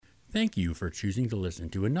Thank you for choosing to listen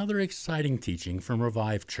to another exciting teaching from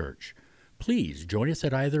Revive Church. Please join us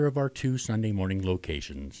at either of our two Sunday morning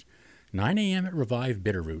locations, 9 a.m. at Revive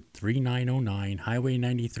Bitterroot, 3909 Highway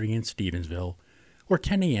 93 in Stevensville, or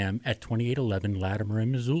 10 a.m. at 2811 Latimer in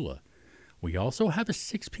Missoula. We also have a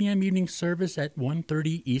 6 p.m. evening service at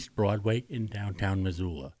 130 East Broadway in downtown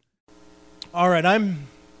Missoula. All right, I'm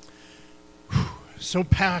so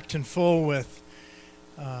packed and full with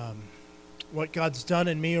what God's done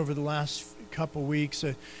in me over the last couple weeks.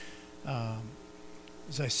 As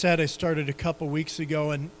I said, I started a couple weeks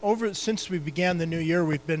ago, and since we began the new year,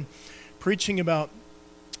 we've been preaching about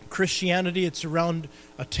Christianity. It's around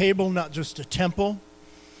a table, not just a temple.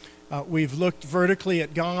 We've looked vertically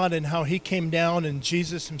at God and how He came down, and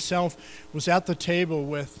Jesus Himself was at the table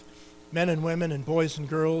with men and women and boys and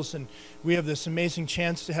girls, and we have this amazing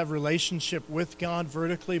chance to have a relationship with God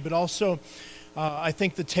vertically, but also I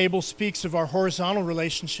think the table speaks of our horizontal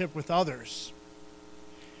relationship with others.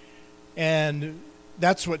 And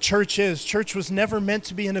that's what church is. Church was never meant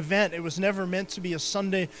to be an event. It was never meant to be a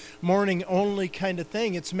Sunday morning only kind of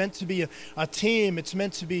thing. It's meant to be a team. It's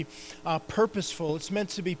meant to be purposeful. It's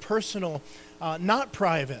meant to be personal, not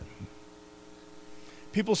private.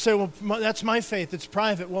 People say, well, that's my faith. It's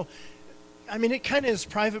private. Well, I mean, it kind of is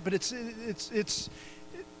private, but it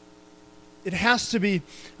has to be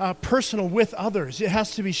personal with others. It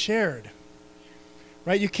has to be shared,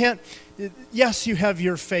 right? You can't, yes, you have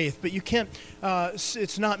your faith, but you can't,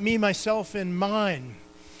 it's not me, myself, and mine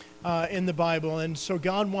in the Bible. And so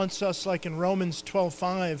God wants us, like in Romans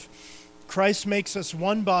 12:5, Christ makes us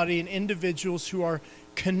one body and individuals who are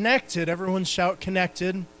connected, everyone shout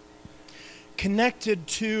connected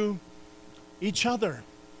to each other.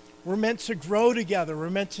 We're meant to grow together.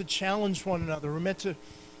 We're meant to challenge one another. We're meant to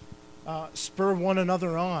spur one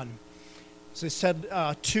another on. As I said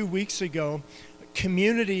 2 weeks ago,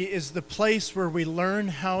 community is the place where we learn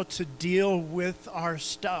how to deal with our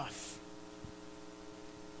stuff.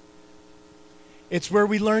 It's where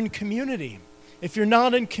we learn community. If you're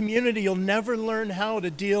not in community, you'll never learn how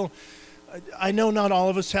to deal. I know not all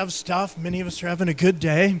of us have stuff. Many of us are having a good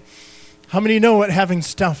day. How many know what having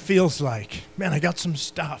stuff feels like? Man, I got some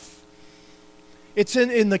stuff. It's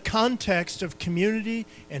in the context of community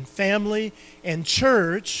and family and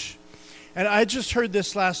church. And I just heard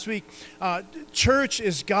this last week. Church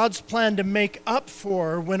is God's plan to make up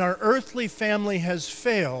for when our earthly family has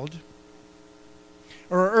failed,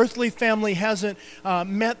 or our earthly family hasn't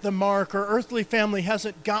met the mark, or earthly family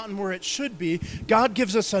hasn't gotten where it should be. God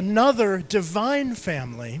gives us another divine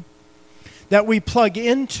family that we plug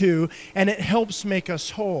into, and it helps make us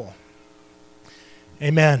whole.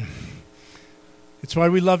 Amen. It's why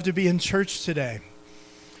we love to be in church today.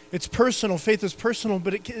 It's personal. Faith is personal,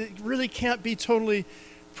 but it really can't be totally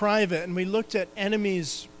private. And we looked at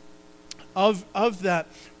enemies of that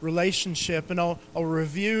relationship, and I'll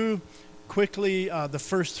review quickly the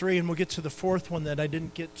first three, and we'll get to the fourth one that I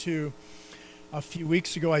didn't get to a few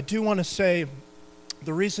weeks ago. I do want to say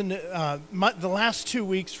the reason the last 2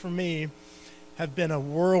 weeks for me have been a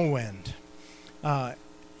whirlwind.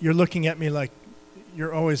 You're looking at me like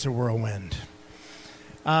you're always a whirlwind.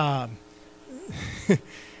 I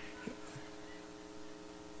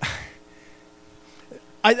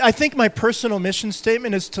think my personal mission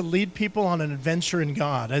statement is to lead people on an adventure in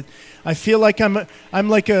God. I feel like I'm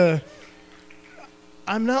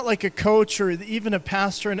not like a coach or even a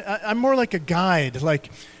pastor, and I'm more like a guide.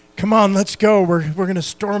 Like, come on, let's go. We're going to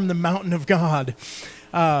storm the mountain of God.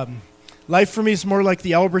 Life for me is more like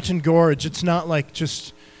the Alberton Gorge. It's not like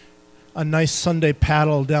just a nice Sunday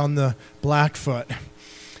paddle down the Blackfoot.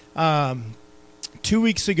 2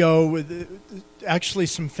 weeks ago, actually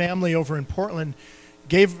some family over in Portland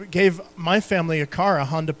gave my family a car, a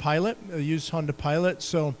Honda Pilot, a used Honda Pilot.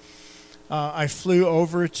 So I flew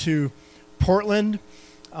over to Portland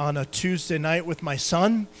on a Tuesday night with my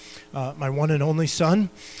son, my one and only son,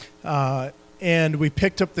 and we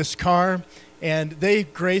picked up this car, and they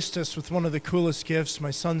graced us with one of the coolest gifts.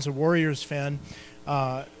 My son's a Warriors fan.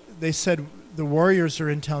 They said the Warriors are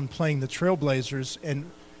in town playing the Trailblazers,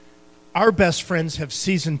 and our best friends have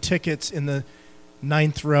season tickets in the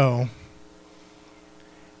 9th row.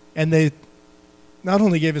 And they not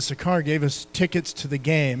only gave us a car, gave us tickets to the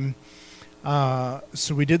game.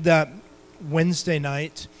 So we did that Wednesday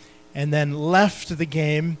night and then left the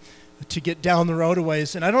game to get down the road a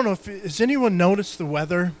ways. And I don't know has anyone noticed the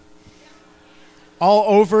weather?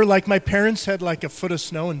 All over, like my parents had like a foot of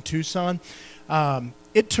snow in Tucson.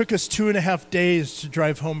 It took us 2.5 days to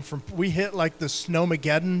drive home we hit like the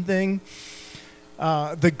Snowmageddon thing.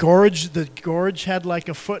 The gorge had like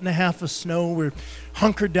a foot and a half of snow. We're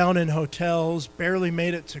hunkered down in hotels, barely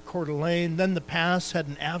made it to Coeur d'Alene. Then the pass had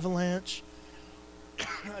an avalanche.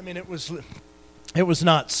 I mean, it was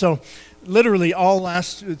nuts. So literally all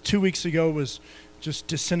last 2 weeks ago was just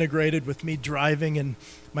disintegrated with me driving and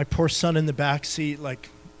my poor son in the back seat. Like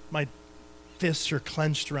my fists are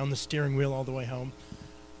clenched around the steering wheel all the way home.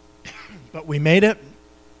 But we made it.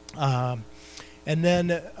 And then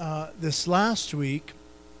this last week,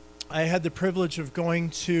 I had the privilege of going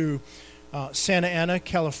to Santa Ana,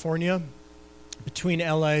 California, between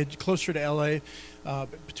LA, closer to LA,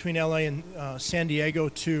 between LA and San Diego,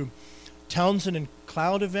 to Townsend and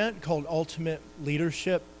Cloud event called Ultimate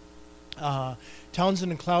Leadership.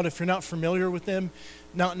 Townsend and Cloud, if you're not familiar with them,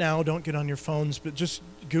 not now, don't get on your phones, but just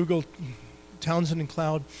Google Townsend and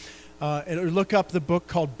Cloud, or look up the book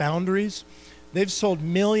called Boundaries. They've sold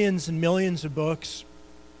millions and millions of books.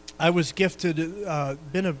 I was gifted,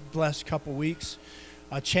 been a blessed couple weeks,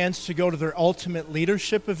 a chance to go to their Ultimate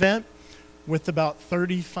Leadership event with about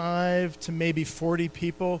 35 to maybe 40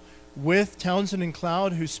 people with Townsend and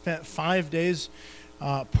Cloud, who spent 5 days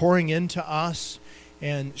pouring into us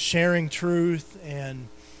and sharing truth. And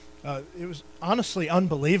it was honestly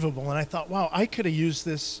unbelievable. And I thought, wow, I could have used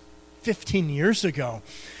this 15 years ago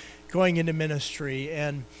going into ministry.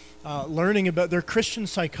 And learning about their Christian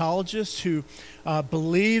psychologists who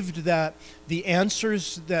believed that the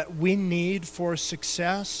answers that we need for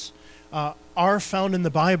success are found in the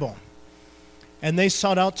Bible. And they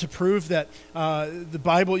sought out to prove that the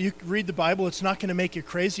Bible, you read the Bible, it's not going to make you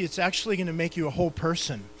crazy. It's actually going to make you a whole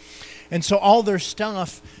person. And so all their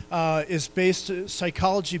stuff is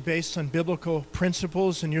psychology based on biblical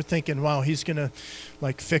principles. And you're thinking, wow, he's going to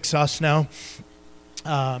like fix us now.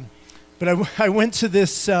 But I went to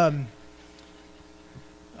this, it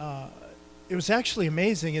was actually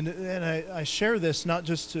amazing, and I share this not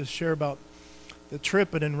just to share about the trip,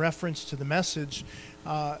 but in reference to the message.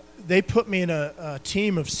 They put me in a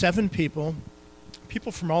team of 7 people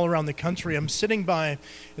from all around the country. I'm sitting by,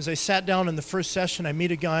 as I sat down in the first session, I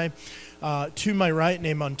meet a guy to my right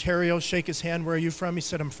named Ontario, shake his hand, where are you from? He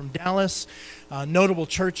said, I'm from Dallas, notable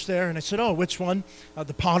church there. And I said, oh, which one?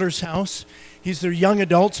 The Potter's House. He's their young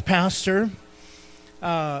adults pastor,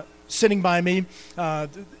 sitting by me.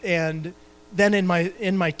 And then in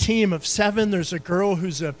my team of 7, there's a girl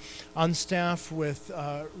who's on staff with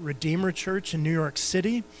Redeemer Church in New York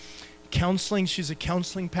City, counseling. She's a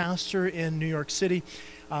counseling pastor in New York City.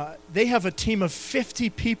 They have a team of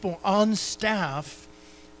 50 people on staff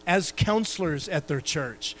as counselors at their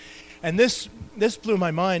church. And this blew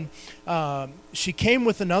my mind. She came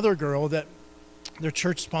with another girl that their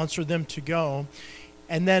church sponsored them to go.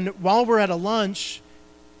 And then while we're at a lunch,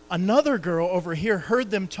 another girl over here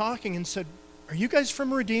heard them talking and said, are you guys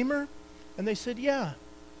from Redeemer? And they said, yeah.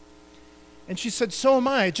 And she said, so am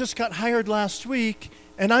I. I just got hired last week,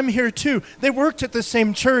 and I'm here too. They worked at the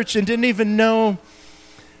same church and didn't even know.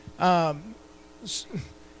 That's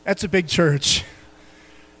a big church.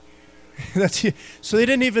 So they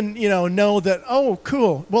didn't even, know that, oh,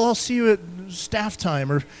 cool. Well, I'll see you at staff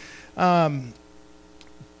time. Or, and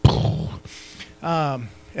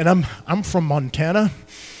I'm from Montana.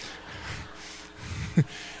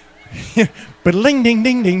 But ding ding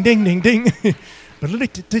ding ding ding ding ding.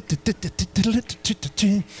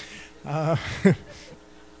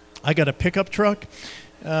 I got a pickup truck.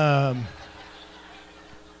 I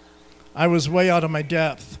was way out of my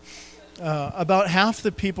depth. About half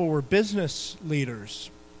the people were business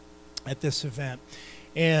leaders at this event.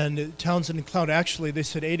 And Townsend and Cloud, actually, they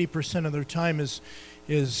said 80% of their time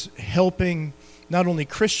is helping not only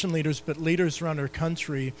Christian leaders, but leaders around our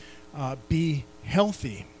country be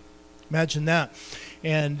healthy. Imagine that.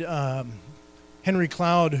 And Henry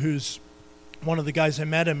Cloud, who's one of the guys, I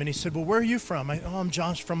met him, and he said, well, where are you from? I'm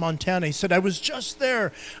Josh from Montana. He said, I was just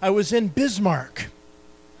there. I was in Bismarck.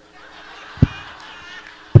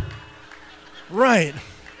 Right.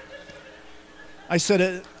 I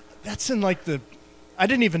said, that's in like I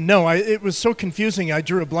didn't even know. It was so confusing, I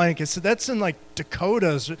drew a blank. I said, that's in like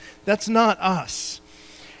Dakotas. That's not us.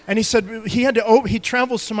 And he said, he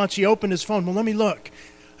travels so much, he opened his phone. Well, let me look.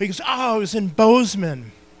 He goes, oh, I was in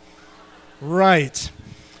Bozeman. Right.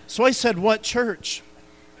 So I said, what church?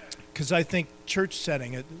 Because I think church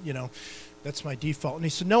setting, that's my default. And he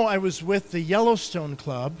said, no, I was with the Yellowstone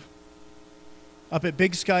Club up at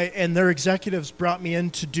Big Sky, and their executives brought me in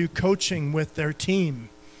to do coaching with their team.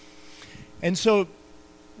 And so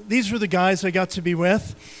these were the guys I got to be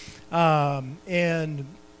with, and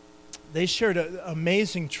they shared an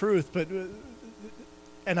amazing truth.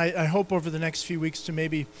 And I hope over the next few weeks to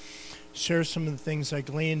maybe share some of the things I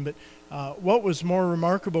gleaned. But what was more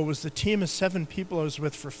remarkable was the team of 7 people I was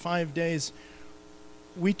with for 5 days.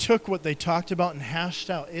 We took what they talked about and hashed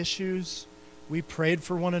out issues. We prayed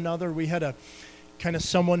for one another. We had a kind of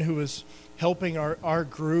someone who was helping our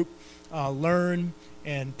group learn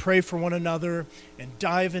and pray for one another and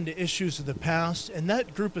dive into issues of the past. And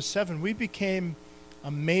that group of 7, we became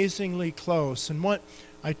amazingly close. And what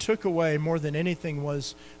I took away more than anything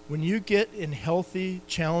was when you get in healthy,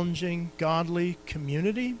 challenging, godly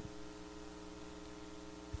community,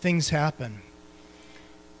 things happen.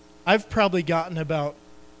 I've probably gotten about,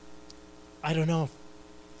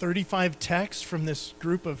 35 texts from this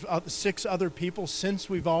group of 6 other people since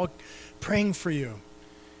we've all praying for you.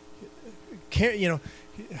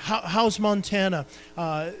 How's Montana?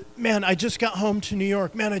 Man, I just got home to New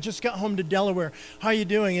York. Man, I just got home to Delaware. How are you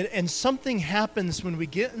doing? And something happens when we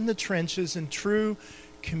get in the trenches and true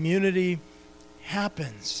community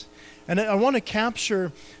happens. And I want to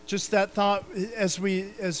capture just that thought as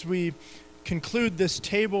we conclude this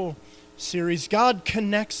table series. God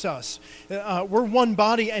connects us. We're one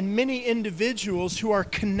body and many individuals who are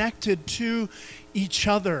connected to each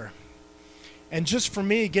other. And just for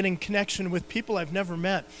me, getting connection with people I've never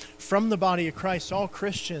met from the body of Christ, all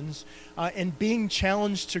Christians, and being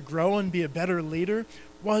challenged to grow and be a better leader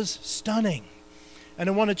was stunning. And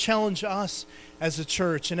I want to challenge us as a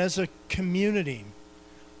church and as a community.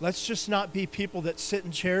 Let's just not be people that sit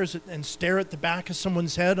in chairs and stare at the back of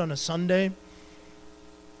someone's head on a Sunday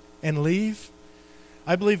and leave.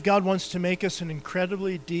 I believe God wants to make us an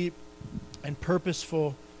incredibly deep and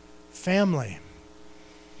purposeful family.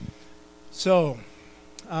 So,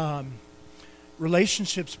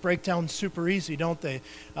 relationships break down super easy, don't they?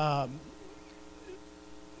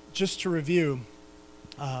 Just to review,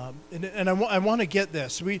 and I want to get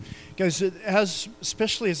this. Guys,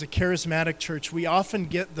 especially as a charismatic church, we often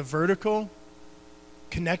get the vertical,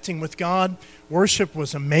 connecting with God. Worship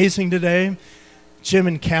was amazing today. Jim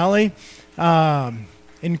and Callie,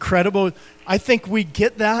 incredible. I think we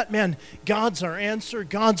get that. Man, God's our answer.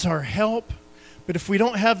 God's our help. But if we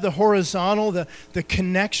don't have the horizontal, the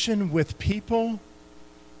connection with people,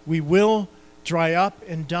 we will dry up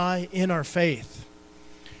and die in our faith.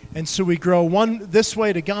 And so we grow this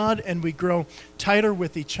way to God, and we grow tighter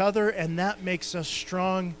with each other, and that makes us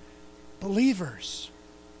strong believers.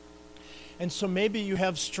 And so maybe you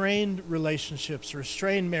have strained relationships or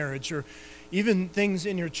strained marriage or even things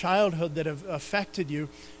in your childhood that have affected you.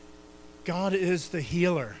 God is the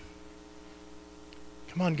healer.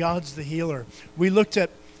 Come on, God's the healer. We looked at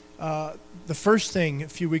the first thing a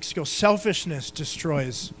few weeks ago. Selfishness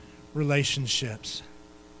destroys relationships,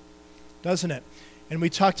 doesn't it? And we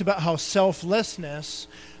talked about how selflessness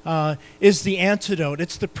is the antidote.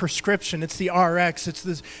 It's the prescription. It's the RX. It's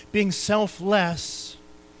this being selfless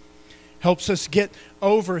helps us get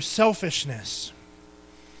over selfishness.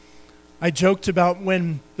 I joked about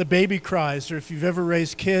when the baby cries, or if you've ever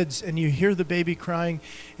raised kids and you hear the baby crying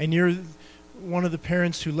and you're one of the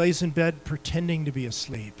parents who lays in bed pretending to be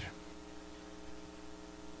asleep.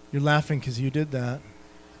 You're laughing because you did that.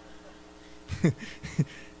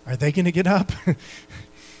 Are they going to get up?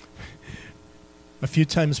 A few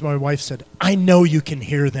times my wife said, I know you can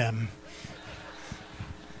hear them.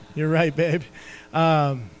 You're right, babe.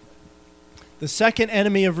 The second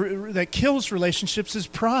enemy that kills relationships is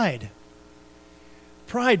pride.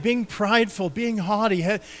 Pride, being prideful, being haughty,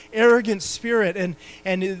 arrogant spirit,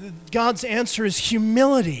 and God's answer is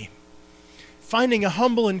humility. Finding a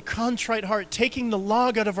humble and contrite heart, taking the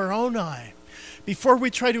log out of our own eye before we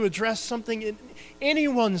try to address something in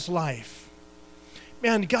anyone's life.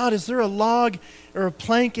 Man, God, is there a log or a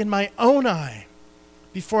plank in my own eye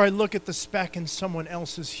before I look at the speck in someone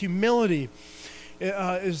else's? Humility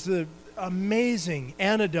is the amazing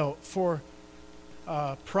antidote for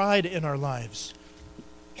pride in our lives.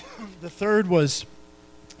 The third was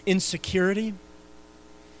insecurity.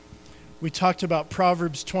 We talked about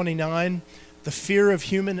Proverbs 29. The fear of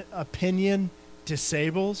human opinion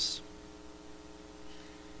disables.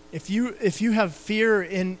 If you have fear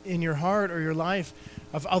in your heart or your life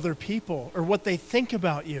of other people or what they think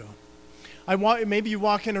about you, maybe you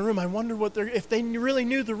walk in a room, I wonder if they really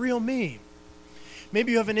knew the real me.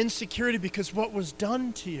 Maybe you have an insecurity because what was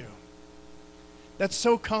done to you. That's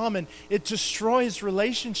so common. It destroys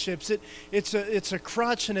relationships. It's a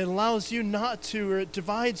crutch, and it allows you not to, or it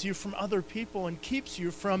divides you from other people and keeps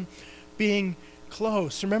you from being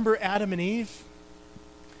close. Remember Adam and Eve?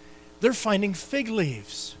 They're finding fig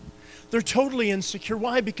leaves. They're totally insecure.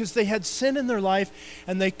 Why? Because they had sin in their life,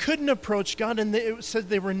 and they couldn't approach God, and it said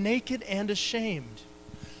they were naked and ashamed.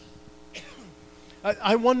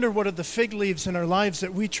 I wonder what are the fig leaves in our lives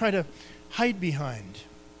that we try to hide behind.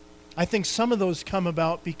 I think some of those come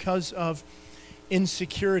about because of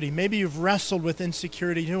insecurity. Maybe you've wrestled with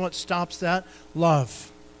insecurity. You know what stops that?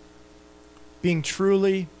 Love. Being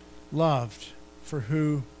truly loved for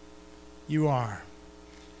who you are.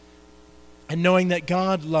 And knowing that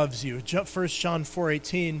God loves you. 1 John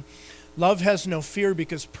 4:18, love has no fear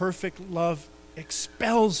because perfect love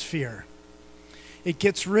expels fear. It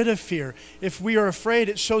gets rid of fear. If we are afraid,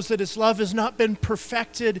 it shows that His love has not been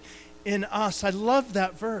perfected in us. I love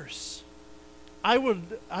that verse. I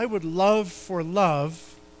would love for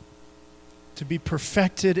love to be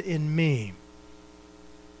perfected in me.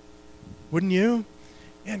 Wouldn't you?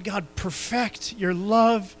 And God, perfect your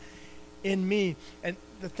love in me. And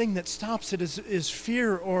the thing that stops it is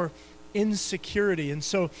fear or insecurity. And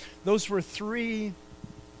so those were three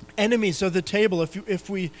enemies of the table. If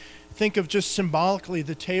we think of just symbolically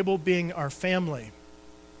the table being our family,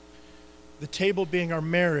 the table being our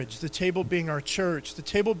marriage, the table being our church, the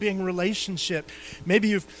table being relationship. Maybe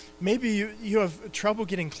you have trouble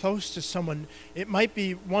getting close to someone. It might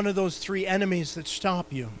be one of those three enemies that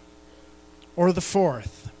stop you, or the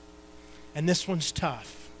fourth. And this one's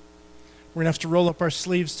tough. We're going to have to roll up our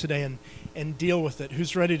sleeves today and deal with it.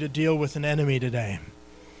 Who's ready to deal with an enemy today?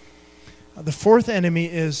 The fourth enemy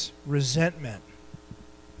is resentment.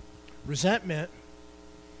 Resentment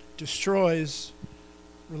destroys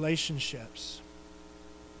relationships.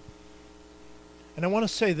 And I want to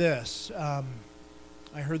say this.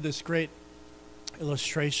 I heard this great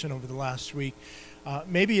illustration over the last week.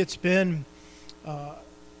 Maybe it's been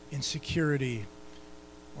insecurity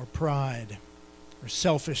or pride or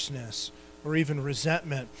selfishness or even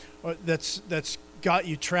resentment that's got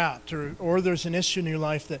you trapped, or there's an issue in your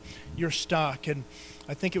life that you're stuck. And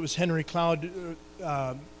I think it was Henry Cloud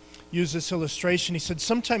used this illustration. He said,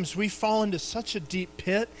 sometimes we fall into such a deep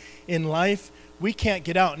pit in life, we can't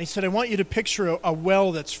get out. And he said, I want you to picture a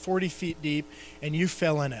well that's 40 feet deep and you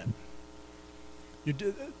fell in it.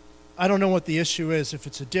 I don't know what the issue is, if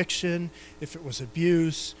it's addiction, if it was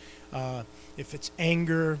abuse, if it's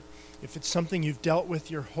anger, if it's something you've dealt with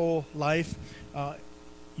your whole life,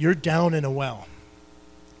 you're down in a well.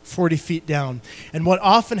 40 feet down. And what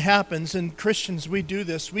often happens, and Christians, we do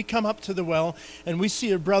this, we come up to the well and we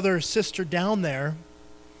see a brother or sister down there.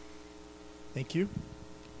 Thank you.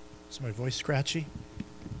 Is my voice scratchy?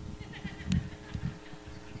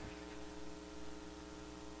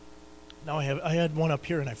 Now I had one up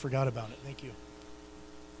here and I forgot about it. Thank you.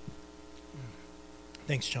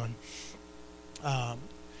 Thanks, John.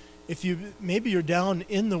 Maybe you're down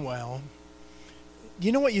in the well.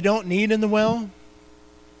 You know what you don't need in the well?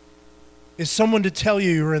 Is someone to tell you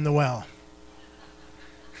you're in the well.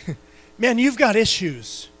 Man, you've got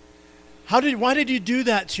issues. Why did you do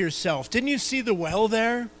that to yourself? Didn't you see the well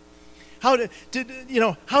there? How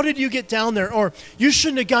did you get down there? Or you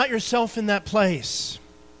shouldn't have got yourself in that place.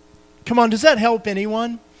 Come on, does that help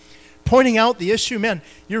anyone? Pointing out the issue, man,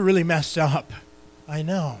 you're really messed up. I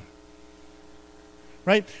know.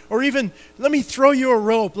 Right? Or even, let me throw you a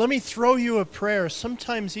rope. Let me throw you a prayer.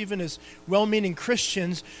 Sometimes even as well-meaning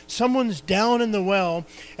Christians, someone's down in the well,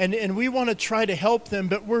 and we want to try to help them,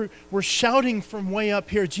 but we're shouting from way up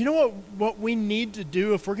here. Do you know what we need to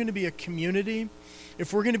do if we're going to be a community?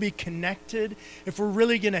 If we're going to be connected? If we're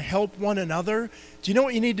really going to help one another? Do you know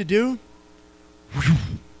what you need to do?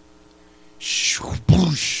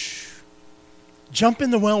 Jump in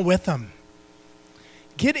the well with them.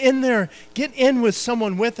 Get in there, get in with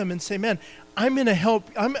someone with them and say, man, I'm going to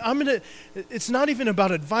help. It's not even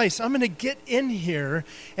about advice. I'm going to get in here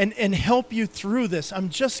and help you through this. I'm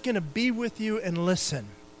just going to be with you and listen.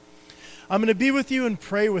 I'm going to be with you and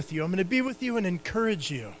pray with you. I'm going to be with you and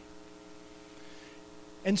encourage you.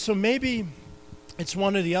 And so maybe it's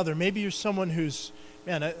one or the other. Maybe you're someone who's,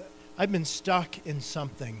 man, I've been stuck in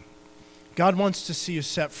something. God wants to see you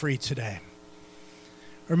set free today.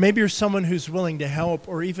 Or maybe you're someone who's willing to help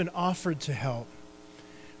or even offered to help.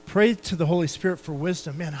 Pray to the Holy Spirit for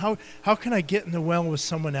wisdom. Man, how can I get in the well with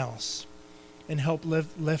someone else and help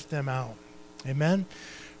lift them out? Amen?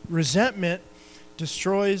 Resentment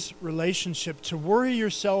destroys relationship. To worry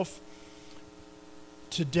yourself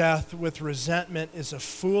to death with resentment is a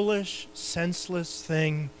foolish, senseless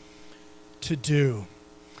thing to do.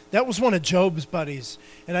 That was one of Job's buddies.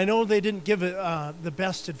 And I know they didn't give the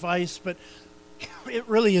best advice, but it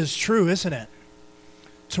really is true, isn't it?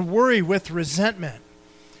 To worry with resentment.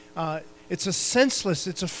 It's a senseless,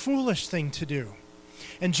 it's a foolish thing to do.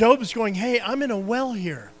 And Job's going, hey, I'm in a well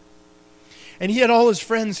here. And he had all his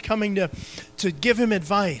friends coming to give him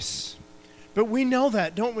advice. But we know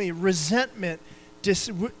that, don't we? Resentment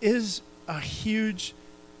is a huge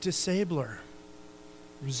disabler.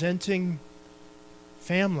 Resenting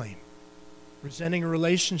family, resenting a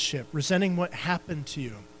relationship, resenting what happened to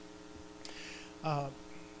you.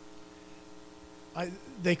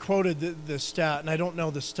 They quoted the stat, and I don't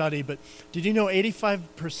know the study, but did you know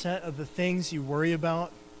 85% of the things you worry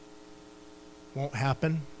about won't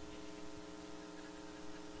happen?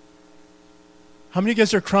 How many of you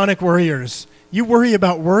guys are chronic worriers? You worry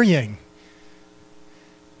about worrying.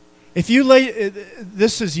 If you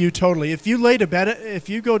this is you totally. If you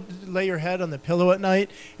go lay your head on the pillow at night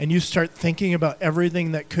and you start thinking about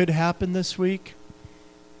everything that could happen this week,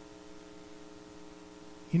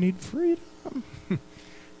 you need freedom,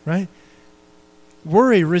 right?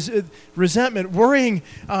 Worry, resentment, worrying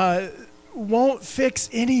won't fix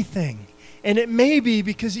anything. And it may be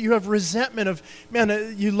because you have resentment of,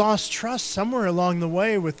 you lost trust somewhere along the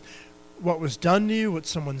way with what was done to you, what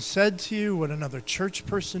someone said to you, what another church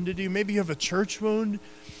person did to you. Maybe you have a church wound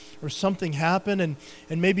or something happened,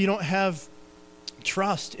 and maybe you don't have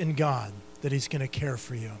trust in God that He's going to care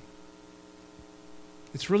for you.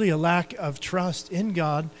 It's really a lack of trust in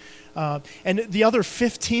God. And the other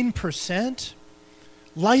 15%,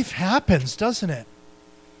 life happens, doesn't it?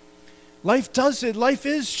 Life does it. Life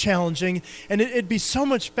is challenging, and it'd be so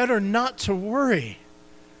much better not to worry.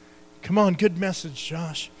 Come on, good message,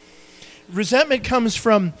 Josh. Resentment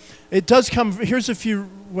here's a few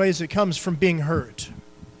ways it comes from being hurt.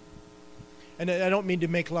 And I don't mean to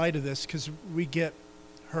make light of this because we get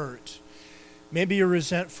hurt. Maybe you're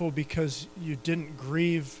resentful because you didn't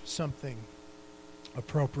grieve something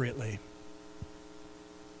appropriately.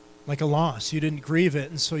 Like a loss. You didn't grieve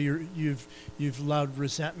it, and so you've allowed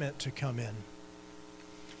resentment to come in.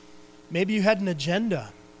 Maybe you had an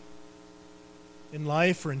agenda in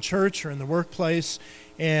life or in church or in the workplace,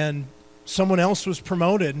 and someone else was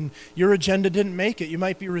promoted and your agenda didn't make it. You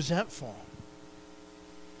might be resentful.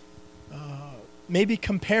 Maybe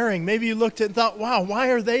comparing. Maybe you looked at and thought, wow, why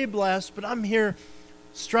are they blessed, but I'm here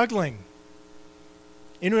struggling.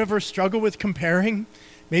 Anyone ever struggle with comparing?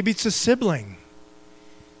 Maybe it's a sibling.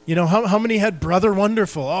 You know, how many had Brother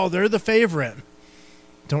Wonderful? Oh, they're the favorite.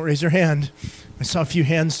 Don't raise your hand. I saw a few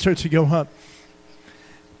hands start to go up.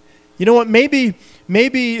 You know what? Maybe,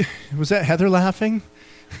 was that Heather laughing?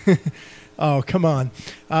 Oh, come on.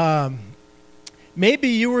 Maybe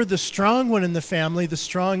you were the strong one in the family, the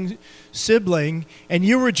strong sibling, and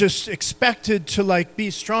you were just expected to be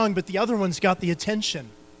strong, but the other one's got the attention.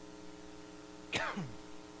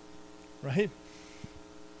 Right?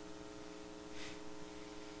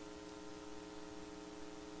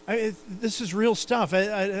 This is real stuff.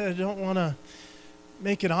 I don't want to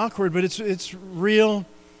make it awkward, but it's real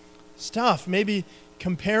stuff. Maybe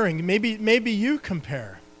comparing. Maybe you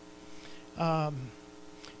compare.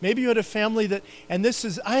 Maybe you had a family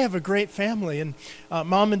I have a great family, and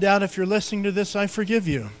Mom and Dad, if you're listening to this, I forgive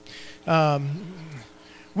you.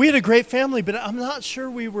 We had a great family, but I'm not sure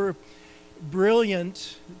we were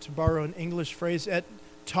brilliant, to borrow an English phrase, at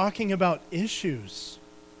talking about issues.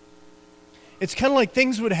 It's kind of like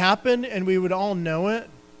things would happen and we would all know it,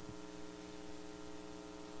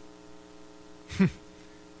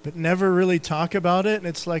 but never really talk about it. And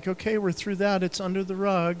it's like, okay, we're through that. It's under the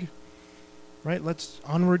rug, right? Let's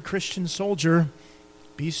onward, Christian soldier,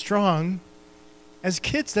 be strong. As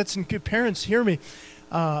kids, parents, hear me.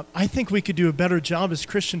 I think we could do a better job as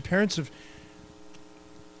Christian parents of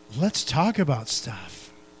let's talk about stuff.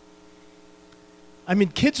 I mean,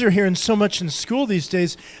 kids are hearing so much in school these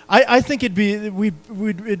days. I think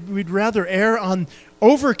we'd rather err on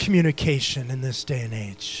over communication in this day and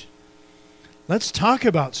age. Let's talk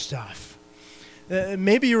about stuff.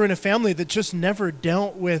 Maybe you're in a family that just never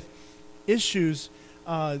dealt with issues.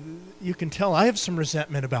 You can tell I have some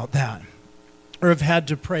resentment about that, or have had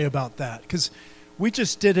to pray about that, because we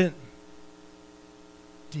just didn't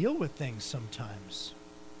deal with things sometimes.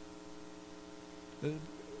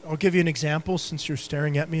 I'll give you an example since you're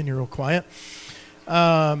staring at me and you're real quiet.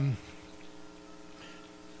 My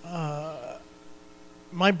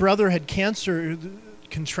brother had cancer,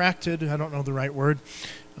 contracted, I don't know the right word.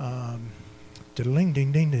 Ding, ding,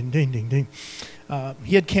 ding, ding, ding, ding, ding.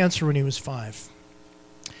 He had cancer when he was 5.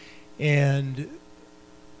 And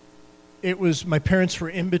my parents were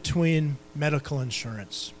in between medical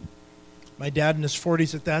insurance. My dad in his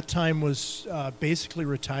 40s at that time was basically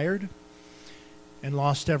retired and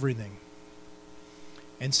lost everything.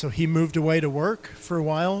 And so he moved away to work for a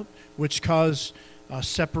while, which caused a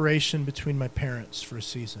separation between my parents for a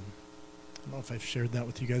season. I don't know if I've shared that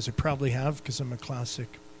with you guys. I probably have, because I'm a classic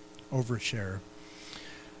oversharer.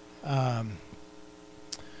 And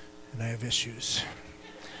I have issues.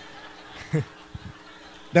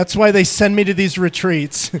 That's why they send me to these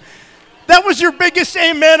retreats. That was your biggest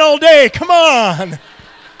amen all day. Come on.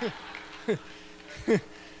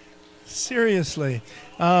 Seriously.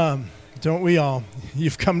 Don't we all?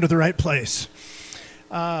 You've come to the right place.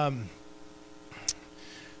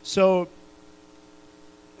 So,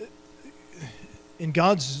 in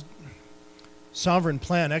God's sovereign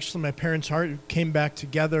plan, actually my parents' heart came back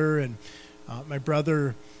together, and my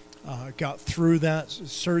brother got through that,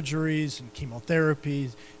 surgeries and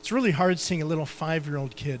chemotherapy. It's really hard seeing a little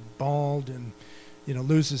 5-year-old kid bald and,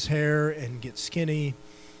 lose his hair and get skinny.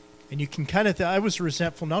 And you can kind of I was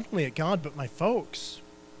resentful not only at God, but my folks.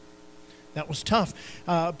 That was tough.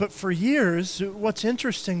 But for years, what's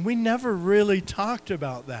interesting, we never really talked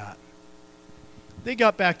about that. They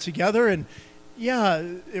got back together, and yeah,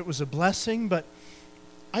 it was a blessing, but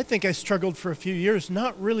I think I struggled for a few years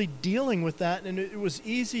not really dealing with that, and it was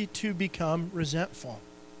easy to become resentful.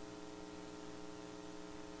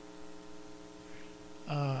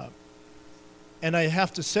 And I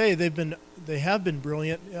have to say, they have been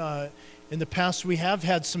brilliant. In the past, we have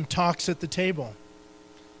had some talks at the table.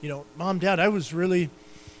 Mom, Dad, I was really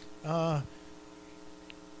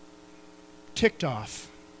ticked off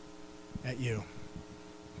at you.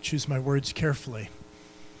 Choose my words carefully.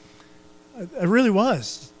 I really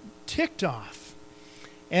was ticked off.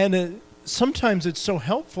 And sometimes it's so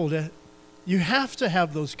helpful you have to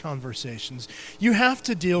have those conversations. You have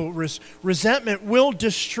to deal with resentment will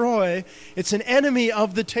destroy. It's an enemy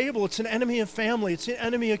of the table. It's an enemy of family. It's an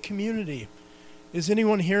enemy of community. Is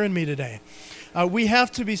anyone hearing me today? We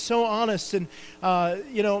have to be so honest. And, I'm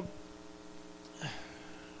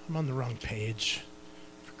on the wrong page,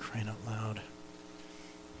 for crying out loud.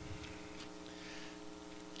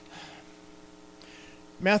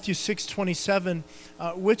 Matthew 6:27,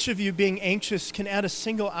 which of you being anxious can add a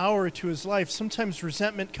single hour to his life? Sometimes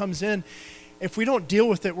resentment comes in. If we don't deal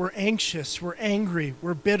with it, we're anxious, we're angry,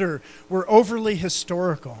 we're bitter, we're overly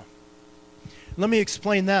historical. Let me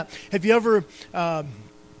explain that. Have you ever,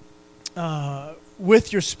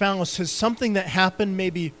 with your spouse, has something that happened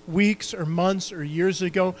maybe weeks or months or years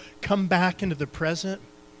ago come back into the present?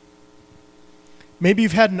 Maybe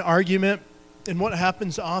you've had an argument, and what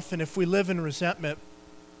happens often if we live in resentment,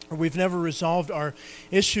 or we've never resolved our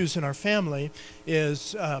issues in our family,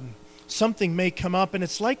 is something may come up, and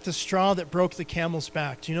it's like the straw that broke the camel's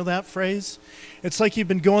back. Do you know that phrase? It's like you've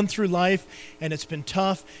been going through life, and it's been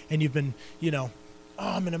tough, and you've been,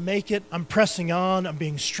 I'm going to make it. I'm pressing on. I'm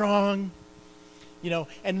being strong.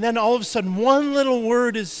 And then all of a sudden, one little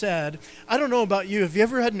word is said. I don't know about you. Have you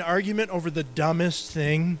ever had an argument over the dumbest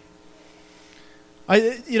thing?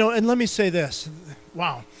 And let me say this.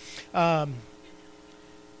 Wow.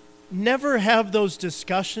 Never have those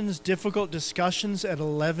discussions, difficult discussions, at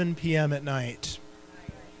 11 p.m. at night.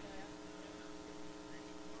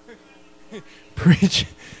 Preach.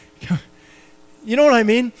 You know what I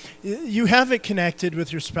mean? You haven't connected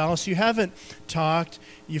with your spouse. You haven't talked.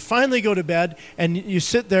 You finally go to bed, and you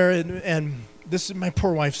sit there, and this is my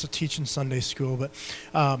poor wife's teaching Sunday school, but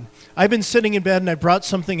I've been sitting in bed, and I brought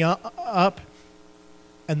something up,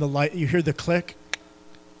 and the light, you hear the click,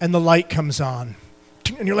 and the light comes on.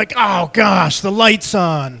 And you're like, oh gosh, the light's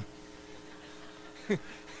on.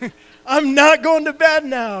 I'm not going to bed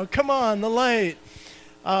now. Come on, the light.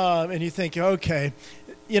 And you think, okay.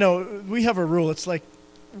 We have a rule. It's like,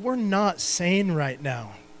 we're not sane right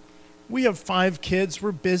now. We have 5 kids.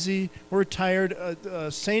 We're busy. We're tired.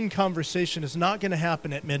 A sane conversation is not going to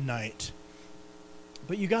happen at midnight.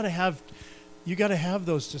 But you got to have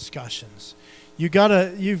those discussions. You've got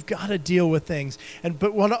to deal with things.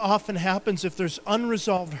 But what often happens if there's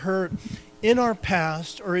unresolved hurt in our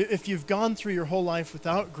past, or if you've gone through your whole life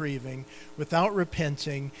without grieving, without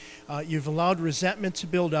repenting, you've allowed resentment to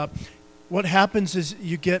build up, what happens is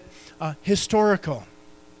you get historical.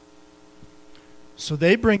 So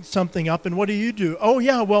they bring something up, and what do? Oh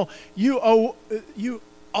yeah, well, you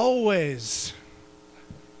always.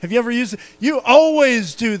 Have you ever used it? You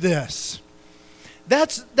always do this.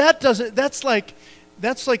 That's like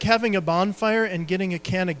having a bonfire and getting a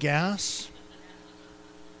can of gas.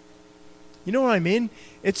 You know what I mean?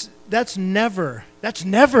 That's never.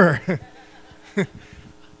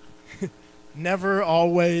 Never,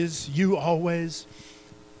 always, you always.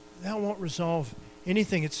 That won't resolve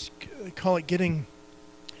anything. Call it getting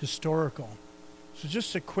historical. So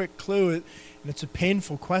just a quick clue, and it's a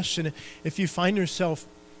painful question. If you find yourself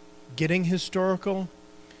getting historical,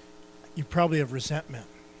 you probably have resentment.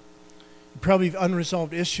 You probably have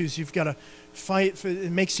unresolved issues. You've got to fight.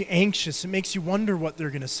 It makes you anxious. It makes you wonder what they're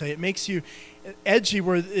going to say. It makes you edgy,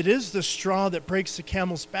 where it is the straw that breaks the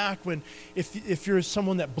camel's back if you're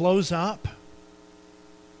someone that blows up.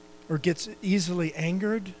 or gets easily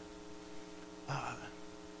angered,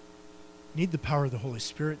 need the power of the Holy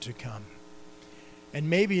Spirit to come. And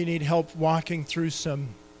maybe you need help walking through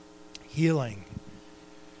some healing.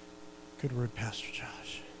 Good word, Pastor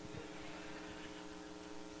Josh.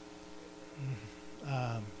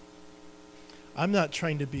 I'm not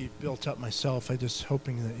trying to be built up myself. I'm just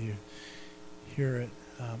hoping that you hear it.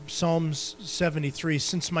 Psalms 73,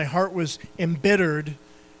 since my heart was embittered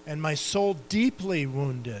and my soul deeply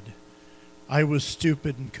wounded, I was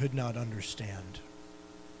stupid and could not understand.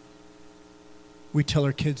 We tell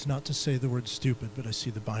our kids not to say the word stupid, but I see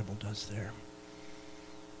the Bible does there.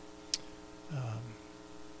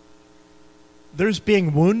 There's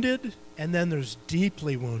being wounded, and then there's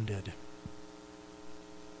deeply wounded.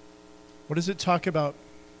 What does it talk about?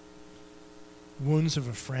 Wounds of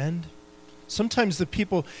a friend? Sometimes the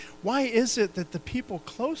people, why is it that the people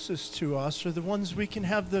closest to us are the ones we can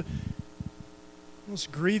have the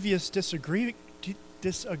most grievous disagreements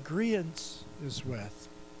with?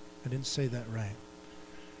 I didn't say that right.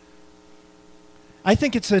 I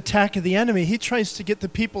think it's an attack of the enemy. He tries to get the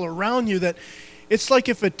people around you that, it's like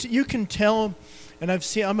you can tell, and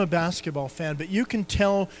I'm a basketball fan, but you can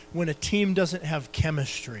tell when a team doesn't have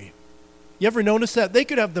chemistry. You ever notice that? They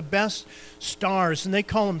could have the best stars, and they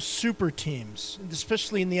call them super teams,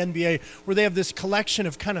 especially in the NBA, where they have this collection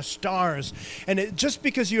of kind of stars. And just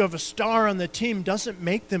because you have a star on the team doesn't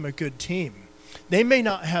make them a good team. They may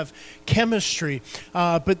not have chemistry,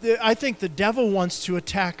 but I think the devil wants to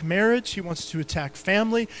attack marriage. He wants to attack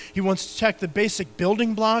family. He wants to attack the basic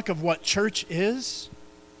building block of what church is.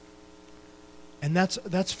 And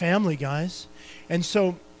that's family, guys. And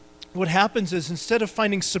so what happens is, instead of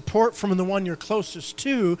finding support from the one you're closest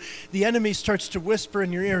to, the enemy starts to whisper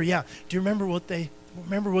in your ear, yeah, do you remember what they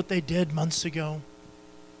did months ago?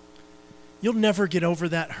 You'll never get over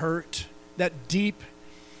that hurt, that deep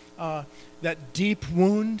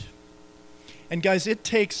wound. And guys, it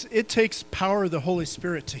takes power of the Holy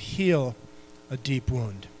Spirit to heal a deep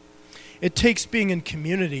wound. It takes being in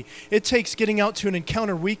community. It takes getting out to an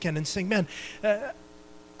encounter weekend and saying, man,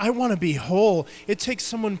 I want to be whole. It takes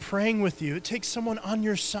someone praying with you. It takes someone on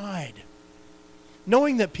your side,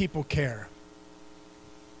 knowing that people care.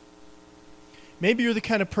 Maybe you're the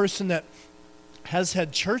kind of person that has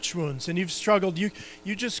had church wounds and you've struggled. You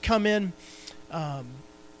just come in. My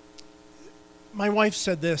wife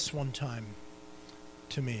said this one time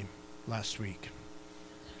to me last week.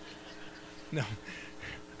 No.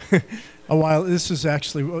 This is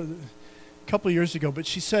actually a couple of years ago, but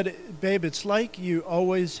she said, babe, it's like you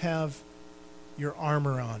always have your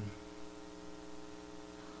armor on.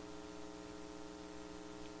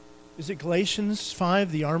 Is it Galatians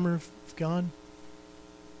 5, the armor of God?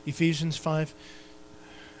 Ephesians 5?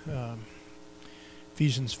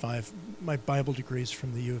 Ephesians 5. My Bible degree is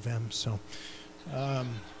from the U of M, so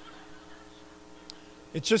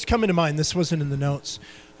it's just coming to mind. This wasn't in the notes.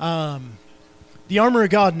 The armor of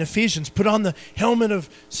God in Ephesians, put on the helmet of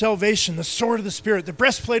salvation, the sword of the Spirit, the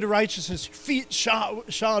breastplate of righteousness, feet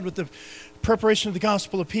shod with the preparation of the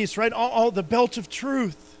gospel of peace, right? All the belt of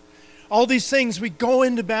truth. All these things, we go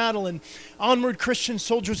into battle, and onward Christian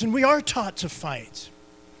soldiers, and we are taught to fight,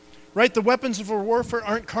 right? The weapons of our warfare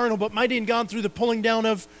aren't carnal, but mighty in God through the pulling down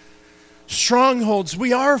of strongholds.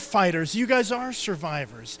 We are fighters. You guys are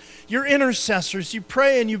survivors. You're intercessors. You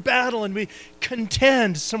pray and you battle and we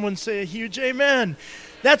contend. Someone say a huge amen.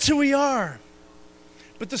 That's who we are.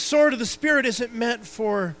 But the sword of the Spirit isn't meant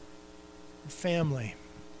for family.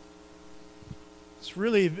 It's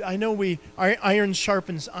really, I know iron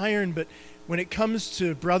sharpens iron, but when it comes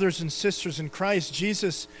to brothers and sisters in Christ,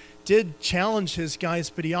 Jesus did challenge his guys,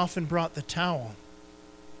 but he often brought the towel.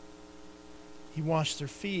 He washed their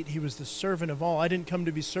feet. He was the servant of all. I didn't come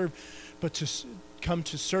to be served, but to come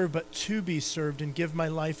to serve, but to be served and give my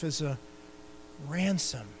life as a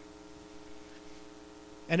ransom.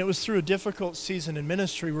 And it was through a difficult season in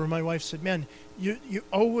ministry where my wife said, man, you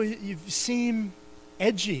seem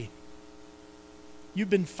edgy. You've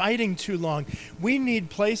been fighting too long. We need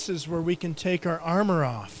places where we can take our armor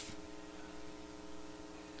off.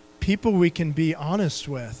 People we can be honest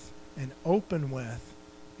with and open with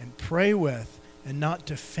and pray with and not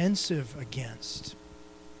defensive against.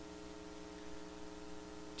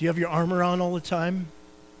 Do you have your armor on all the time?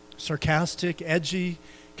 Sarcastic, edgy,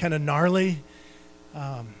 kind of gnarly?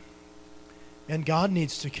 And God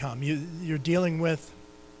needs to come. You're dealing with,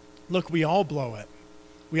 look, we all blow it.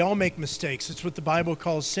 We all make mistakes. It's what the Bible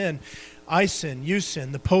calls sin. I sin, you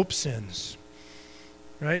sin, the Pope sins.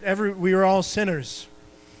 Right? We are all sinners.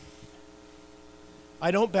 I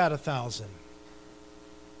don't bat 1,000.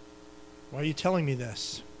 Why are you telling me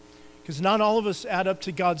this? Because not all of us add up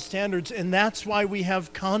to God's standards, and that's why we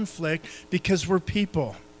have conflict, because we're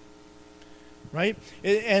people. Right?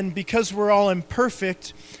 And because we're all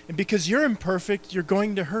imperfect, and because you're imperfect, you're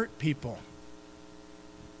going to hurt people.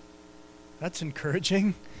 That's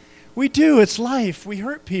encouraging. We do. It's life. We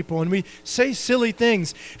hurt people, and we say silly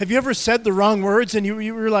things. Have you ever said the wrong words, and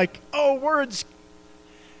you were like, oh, words,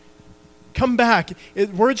 come back.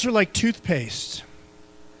 Words are like toothpaste.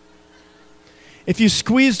 If you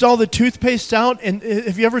squeezed all the toothpaste out, and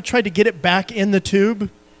have you ever tried to get it back in the tube?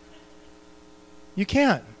 You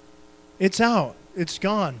can't. It's out. It's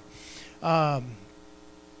gone.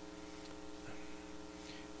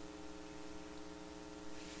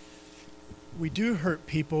 We do hurt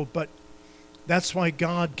people, but that's why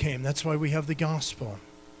God came. That's why we have the gospel.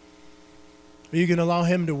 Are you going to allow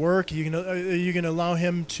him to work? Are you going to allow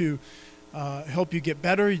him to help you get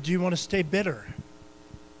better? Or do you want to stay bitter?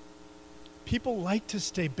 People like to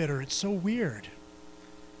stay bitter. It's so weird.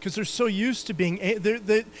 Because they're so used to being,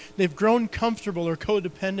 they've grown comfortable or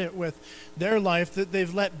codependent with their life that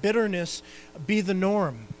they've let bitterness be the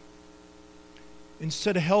norm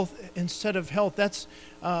instead of health. That's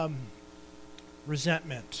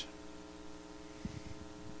resentment.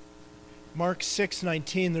 Mark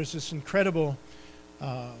 6:19. There's this incredible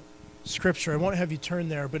scripture. I won't have you turn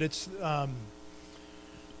there, but it's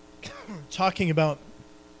talking about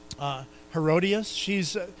Herodias.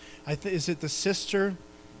 She's, is it the sister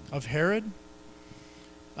of Herod?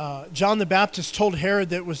 John the Baptist told Herod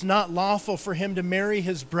that it was not lawful for him to marry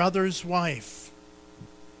his brother's wife.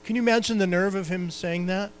 Can you imagine the nerve of him saying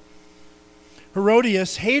that?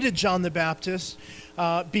 Herodias hated John the Baptist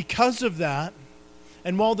because of that.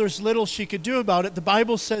 And while there's little she could do about it, the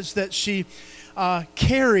Bible says that she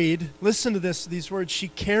carried, listen to these words, she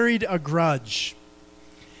carried a grudge.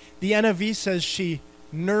 The NIV says she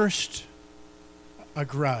nursed a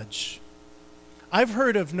grudge. I've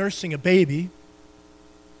heard of nursing a baby,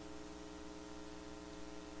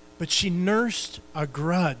 but she nursed a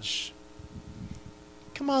grudge.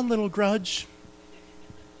 Come on, little grudge.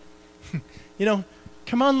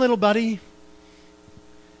 Come on, little buddy.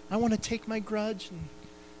 I want to take my grudge and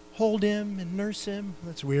hold him and nurse him.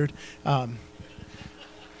 That's weird. Well,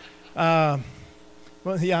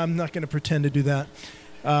 yeah, I'm not going to pretend to do that.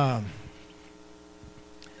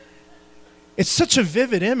 It's such a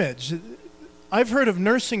vivid image. I've heard of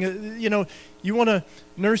nursing, you want to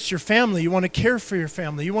nurse your family. You want to care for your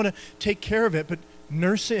family. You want to take care of it. But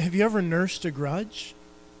nursing, have you ever nursed a grudge?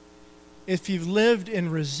 If you've lived in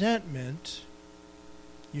resentment,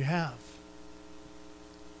 you have.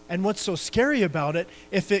 And what's so scary about it,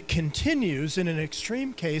 if it continues in an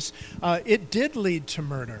extreme case, it did lead to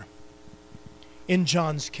murder. In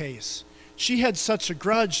John's case, she had such a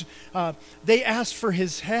grudge, they asked for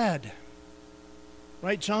his head.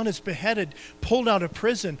 Right? John is beheaded, pulled out of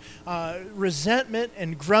prison. Resentment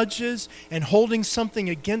and grudges and holding something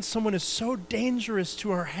against someone is so dangerous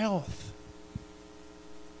to our health.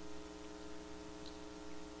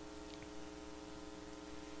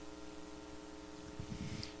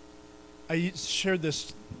 I shared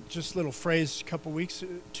this just little phrase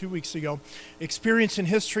 2 weeks ago. Experience and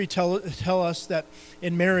history tell us that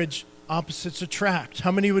in marriage, opposites attract.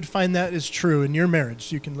 How many would find that is true in your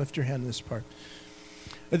marriage? You can lift your hand in this part.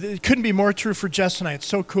 It couldn't be more true for Jess and I. It's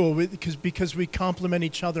so cool because we complement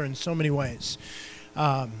each other in so many ways.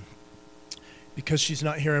 Because she's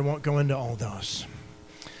not here, I won't go into all those.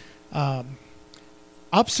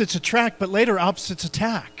 Opposites attract, but later opposites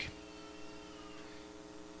attack.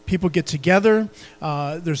 People get together.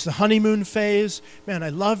 There's the honeymoon phase. Man, I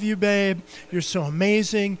love you, babe. You're so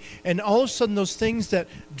amazing. And all of a sudden, those things that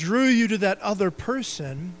drew you to that other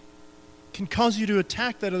person can cause you to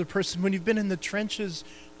attack that other person when you've been in the trenches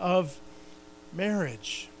of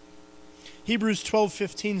marriage. Hebrews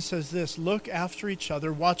 12:15 says this, look after each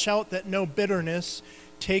other. Watch out that no bitterness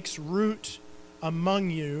takes root among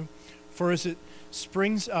you, for as it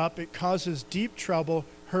springs up, it causes deep trouble,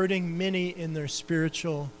 hurting many in their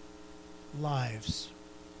spiritual lives.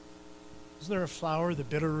 Isn't there a flower, the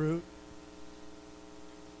bitter root?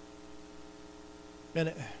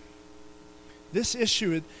 And this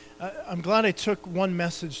issue, I'm glad I took one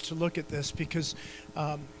message to look at this because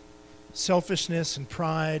selfishness and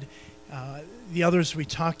pride, the others we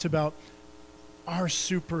talked about, are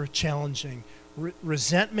super challenging.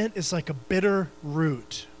 Resentment is like a bitter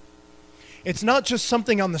root. It's not just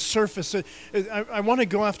something on the surface. I want to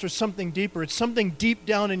go after something deeper. It's something deep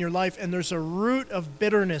down in your life, and there's a root of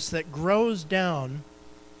bitterness that grows down,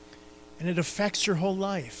 and it affects your whole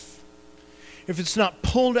life. If it's not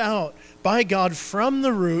pulled out by God from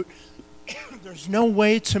the root, there's no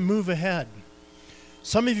way to move ahead.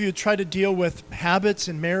 Some of you try to deal with habits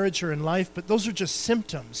in marriage or in life, but those are just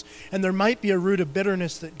symptoms. And there might be a root of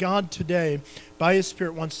bitterness that God today, by His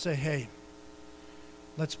Spirit, wants to say, hey,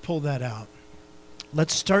 let's pull that out.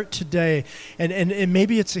 Let's start today. And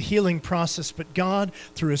maybe it's a healing process, but God,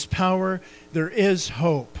 through His power, there is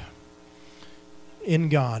hope in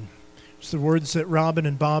God. It's the words that Robin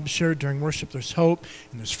and Bob shared during worship. There's hope,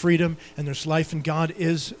 and there's freedom, and there's life, and God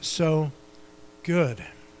is so good.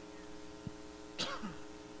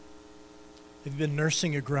 Have you been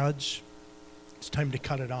nursing a grudge? It's time to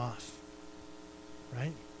cut it off,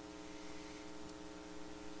 right?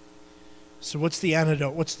 So what's the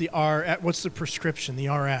antidote? What's the prescription, the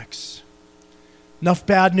RX? Enough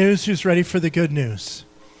bad news? Who's ready for the good news?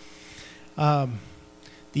 The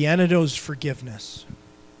antidote is forgiveness.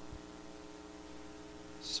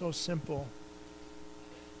 So simple.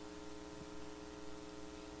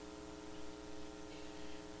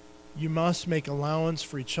 You must make allowance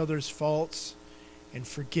for each other's faults and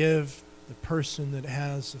forgive the person that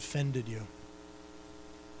has offended you.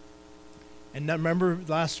 And now remember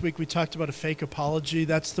last week we talked about a fake apology?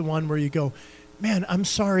 That's the one where you go, man, I'm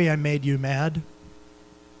sorry I made you mad.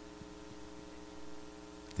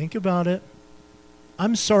 Think about it.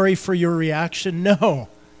 I'm sorry for your reaction. No.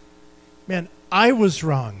 Man, I was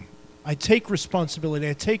wrong. I take responsibility.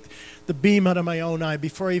 I take the beam out of my own eye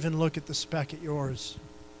before I even look at the speck at yours.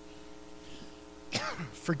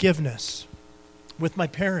 Forgiveness with my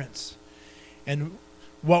parents and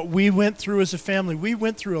what we went through as a family. We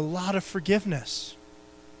went through a lot of forgiveness.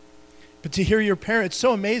 But to hear your parents, it's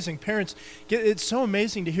so amazing. Parents, it's so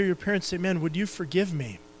amazing to hear your parents say, man, would you forgive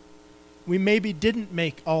me? We maybe didn't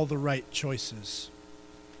make all the right choices.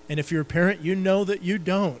 And if you're a parent, you know that you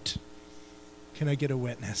don't. Can I get a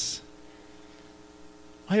witness?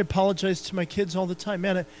 I apologize to my kids all the time.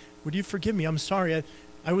 Man, would you forgive me? I'm sorry.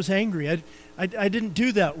 I was angry. I didn't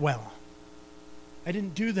do that well. I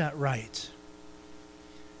didn't do that right.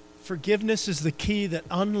 Forgiveness is the key that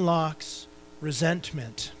unlocks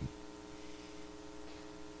resentment.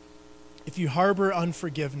 If you harbor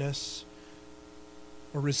unforgiveness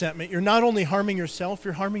or resentment, you're not only harming yourself,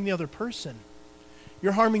 you're harming the other person.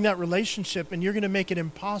 You're harming that relationship, and you're going to make it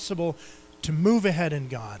impossible to move ahead in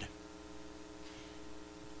God.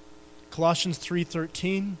 Colossians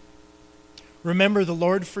 3:13. Remember, the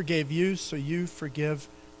Lord forgave you, so you forgive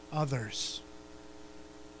others.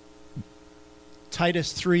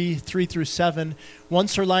 Titus 3:3-7.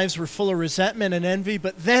 Once our lives were full of resentment and envy,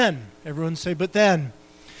 but then, everyone say, but then,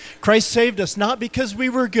 Christ saved us, not because we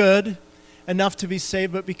were good enough to be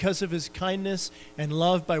saved, but because of His kindness and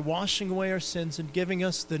love by washing away our sins and giving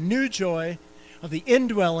us the new joy of the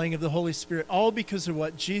indwelling of the Holy Spirit, all because of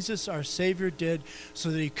what Jesus, our Savior, did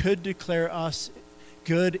so that He could declare us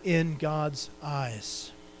good in God's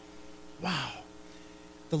eyes. Wow.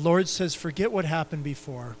 The Lord says, forget what happened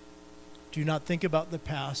before. Do not think about the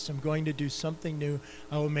past. I'm going to do something new.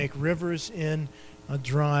 I will make rivers in a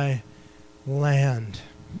dry land.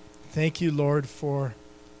 Thank you, Lord, for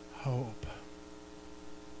hope.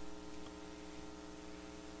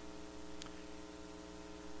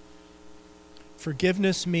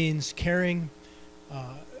 Forgiveness means caring.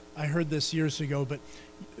 I heard this years ago, but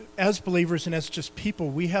as believers and as just people,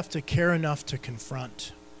 we have to care enough to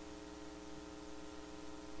confront.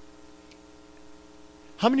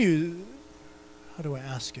 How many of you, how do I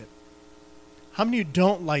ask it? How many of you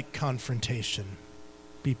don't like confrontation?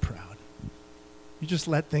 Be proud. You just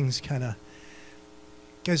let things kind of,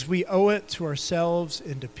 because we owe it to ourselves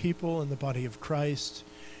and to people in the body of Christ.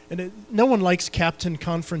 And no one likes Captain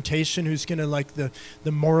Confrontation, who's going to like the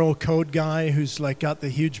moral code guy who's like got the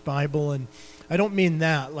huge Bible. And I don't mean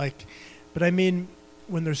that, but I mean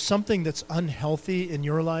when there's something that's unhealthy in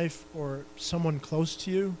your life or someone close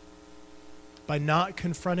to you, by not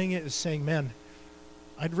confronting it is saying, man,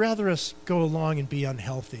 I'd rather us go along and be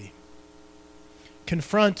unhealthy.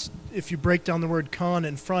 Confront, if you break down the word con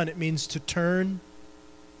and front, it means to turn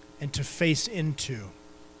and to face into.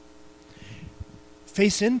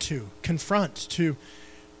 Face into, confront, to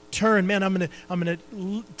turn. Man, I'm gonna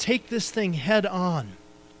take this thing head on.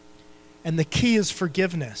 And the key is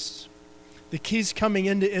forgiveness. The key's coming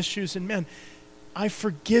into issues, and man, I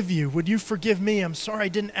forgive you. Would you forgive me? I'm sorry I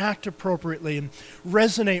didn't act appropriately, and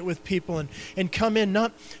resonate with people and come in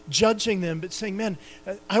not judging them, but saying, man,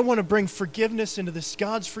 I want to bring forgiveness into this,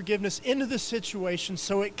 God's forgiveness into the situation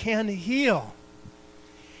so it can heal.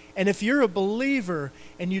 And if you're a believer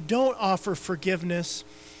and you don't offer forgiveness,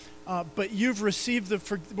 but you've received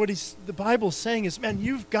the Bible's saying is, man,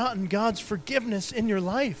 you've gotten God's forgiveness in your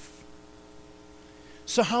life.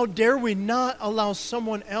 So how dare we not allow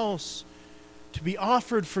someone else to be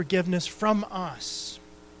offered forgiveness from us.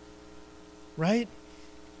 Right?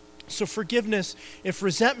 So forgiveness, if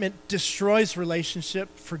resentment destroys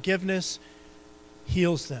relationship, forgiveness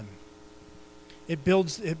heals them. It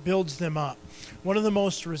builds them up. One of the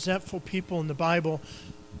most resentful people in the Bible,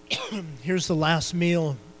 here's the last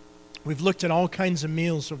meal. We've looked at all kinds of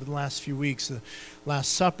meals over the last few weeks. The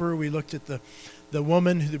Last Supper, we looked at the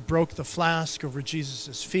woman who broke the flask over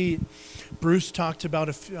Jesus' feet. Bruce talked about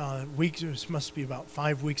a week, it must be about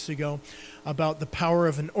 5 weeks ago, about the power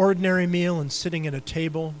of an ordinary meal and sitting at a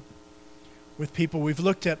table with people. We've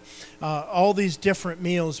looked at all these different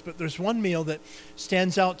meals, but there's one meal that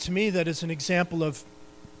stands out to me that is an example of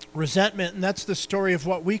resentment, and that's the story of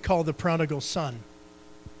what we call the prodigal son.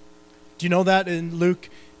 Do you know that in Luke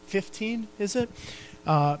 15, is it?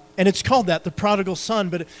 And it's called that, the prodigal son,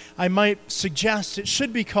 but I might suggest it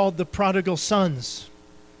should be called the prodigal sons.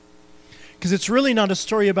 Because it's really not a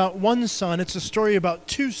story about one son, it's a story about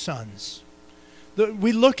two sons.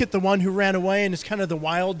 We look at the one who ran away and is kind of the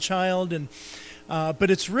wild child,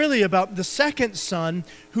 but it's really about the second son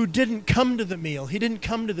who didn't come to the meal. He didn't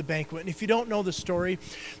come to the banquet. And if you don't know the story,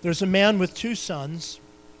 there's a man with two sons.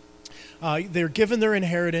 They're given their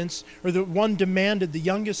inheritance, or the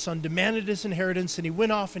youngest son demanded his inheritance, and he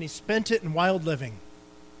went off and he spent it in wild living.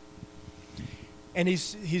 And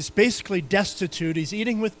he's basically destitute. He's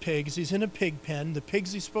eating with pigs. He's in a pig pen. The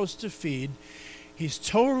pigs he's supposed to feed. He's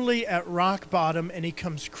totally at rock bottom, and he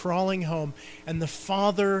comes crawling home. And the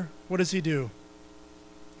father, what does he do?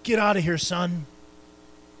 Get out of here, son.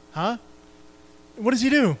 Huh? What does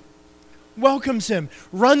he do? Welcomes him,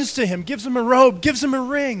 runs to him, gives him a robe, gives him a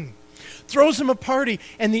ring, throws him a party.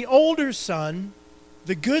 And the older son,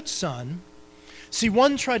 the good son, see,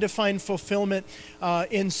 one tried to find fulfillment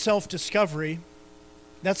in self-discovery.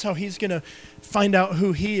 That's how he's going to find out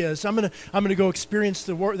who he is. I'm going to go experience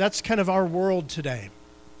the world. That's kind of our world today.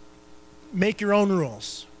 Make your own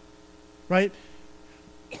rules, right?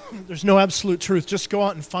 There's no absolute truth. Just go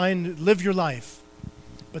out and live your life.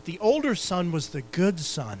 But the older son was the good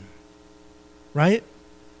son, right?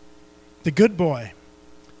 The good boy.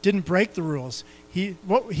 Didn't break the rules. He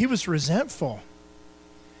was resentful.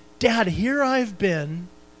 Dad, here I've been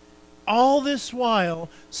all this while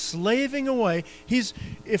slaving away.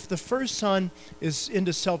 If the first son is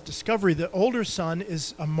into self-discovery, the older son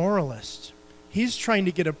is a moralist. He's trying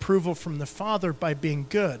to get approval from the father by being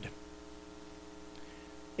good.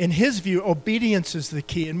 In his view, obedience is the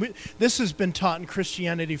key. And this has been taught in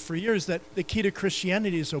Christianity for years, that the key to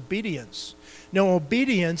Christianity is obedience. No,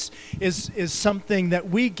 obedience is something that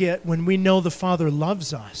we get when we know the Father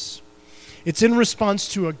loves us. It's in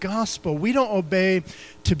response to a gospel. We don't obey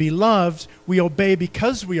to be loved. We obey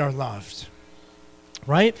because we are loved.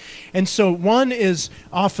 Right? And so one is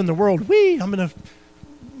off in the world. I'm going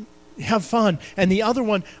to have fun. And the other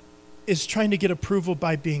one is trying to get approval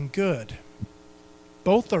by being good.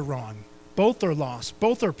 Both are wrong. Both are lost.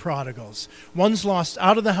 Both are prodigals. One's lost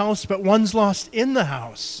out of the house, but one's lost in the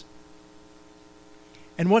house.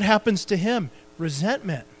 And what happens to him?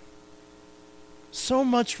 Resentment. So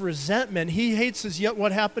much resentment. He hates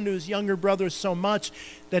what happened to his younger brother so much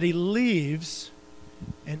that he leaves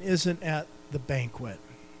and isn't at the banquet.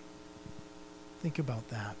 Think about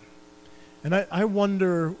that. And I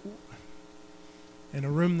wonder, in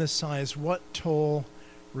a room this size, what toll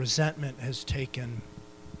resentment has taken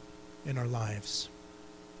in our lives.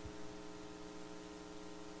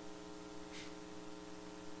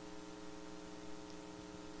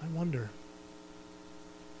 I wonder.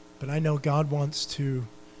 But I know God wants to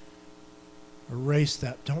erase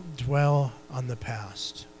that. Don't dwell on the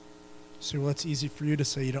past. So, well, it's easy for you to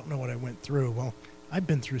say you don't know what I went through. Well, I've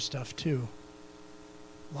been through stuff too.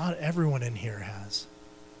 Everyone in here has.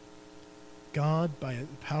 God, by the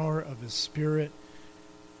power of His Spirit,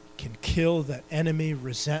 can kill that enemy,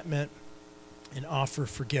 resentment, and offer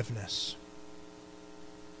forgiveness.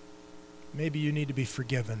 Maybe you need to be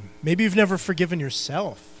forgiven. Maybe you've never forgiven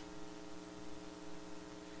yourself.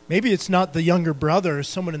 Maybe it's not the younger brother or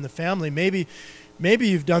someone in the family. Maybe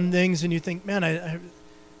you've done things and you think, man, I've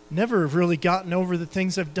never really gotten over the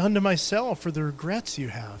things I've done to myself or the regrets you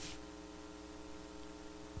have.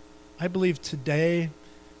 I believe today,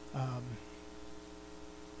 I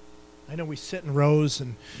know we sit in rows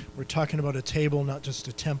and we're talking about a table, not just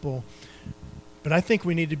a temple, but I think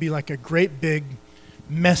we need to be like a great big,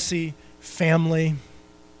 messy family.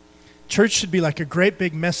 Church should be like a great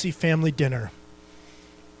big, messy family dinner.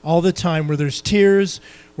 All the time, where there's tears,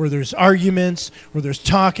 where there's arguments, where there's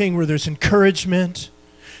talking, where there's encouragement,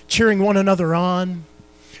 cheering one another on.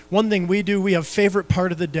 One thing we do, we have favorite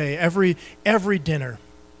part of the day, every dinner.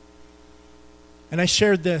 And I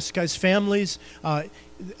shared this, guys, families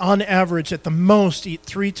on average at the most eat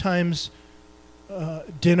 3 times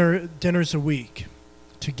dinners a week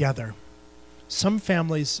together. Some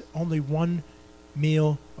families only 1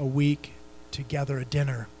 meal a week together, a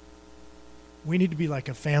dinner. We need to be like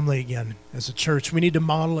a family again as a church. We need to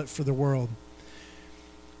model it for the world.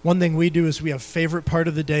 One thing we do is we have favorite part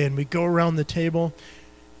of the day, and we go around the table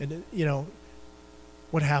and,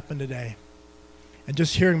 what happened today? And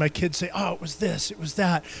just hearing my kids say, oh, it was this, it was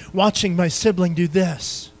that. Watching my sibling do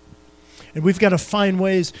this. And we've got to find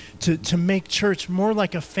ways to make church more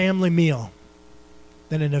like a family meal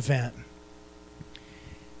than an event.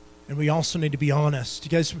 And we also need to be honest. You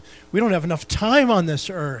guys, we don't have enough time on this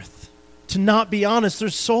earth to not be honest.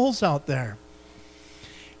 There's souls out there.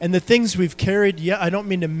 And the things we've carried, I don't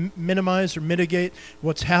mean to minimize or mitigate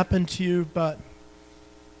what's happened to you, but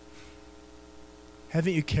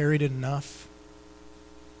haven't you carried it enough?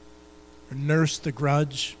 Or nursed the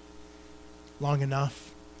grudge long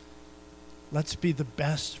enough? Let's be the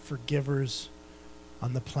best forgivers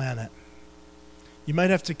on the planet. You might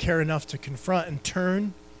have to care enough to confront and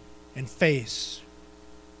turn and face.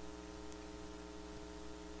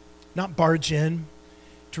 Not barge in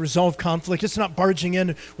to resolve conflict. It's not barging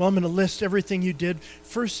in, well, I'm going to list everything you did.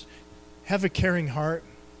 First, have a caring heart.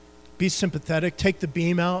 Be sympathetic. Take the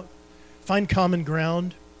beam out. Find common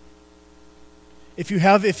ground. If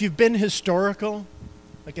you've been historical,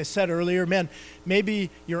 like I said earlier, man,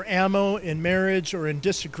 maybe your ammo in marriage or in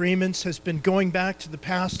disagreements has been going back to the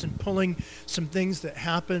past and pulling some things that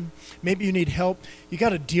happened. Maybe you need help. You got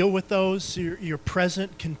to deal with those so your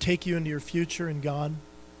present can take you into your future in God.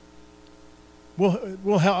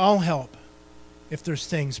 I'll help if there's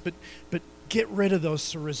things, but get rid of those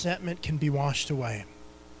so resentment can be washed away.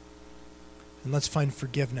 And let's find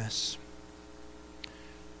forgiveness.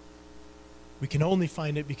 We can only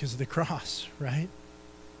find it because of the cross, right?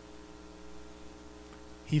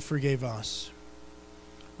 He forgave us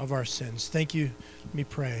of our sins. Thank you. Let me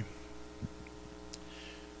pray.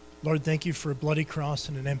 Lord, thank you for a bloody cross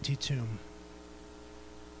and an empty tomb.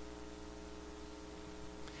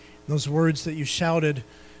 Those words that you shouted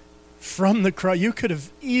from the cross, you could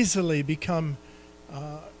have easily become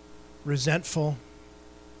resentful.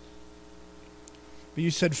 But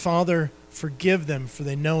you said, Father, forgive them, for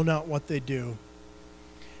they know not what they do.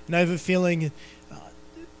 And I have a feeling,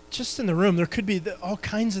 just in the room, there could be all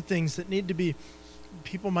kinds of things that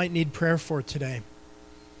people might need prayer for today.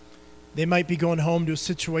 They might be going home to a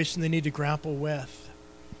situation they need to grapple with.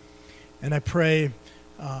 And I pray,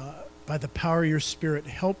 by the power of your Spirit,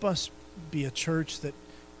 help us be a church that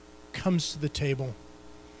comes to the table.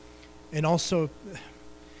 And also,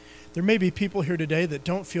 there may be people here today that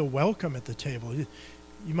don't feel welcome at the table.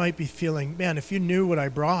 You might be feeling, man, if you knew what I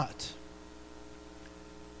brought.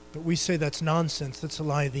 But we say that's nonsense. That's a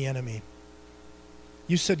lie of the enemy.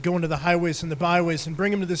 You said go into the highways and the byways and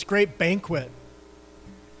bring them to this great banquet.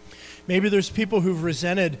 Maybe there's people who've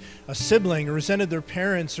resented a sibling or resented their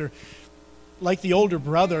parents, or like the older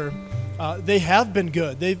brother, they have been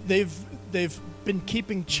good. They've been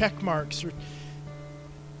keeping check marks or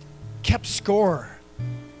kept score.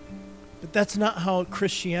 But that's not how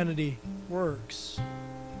Christianity works.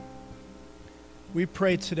 We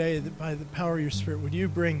pray today that by the power of your Spirit, would you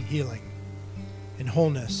bring healing and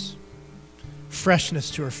wholeness,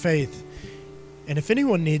 freshness to our faith. And if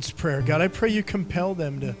anyone needs prayer, God, I pray you compel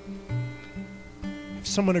them to have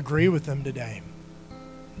someone agree with them today,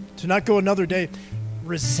 to not go another day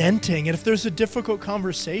resenting. And if there's a difficult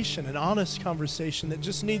conversation, an honest conversation that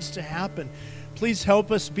just needs to happen, please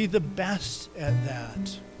help us be the best at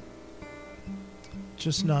that.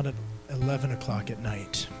 Just not at 11 o'clock at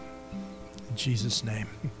night. In Jesus' name,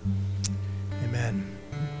 amen.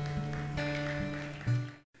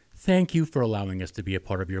 Thank you for allowing us to be a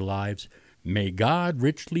part of your lives. May God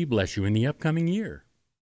richly bless you in the upcoming year.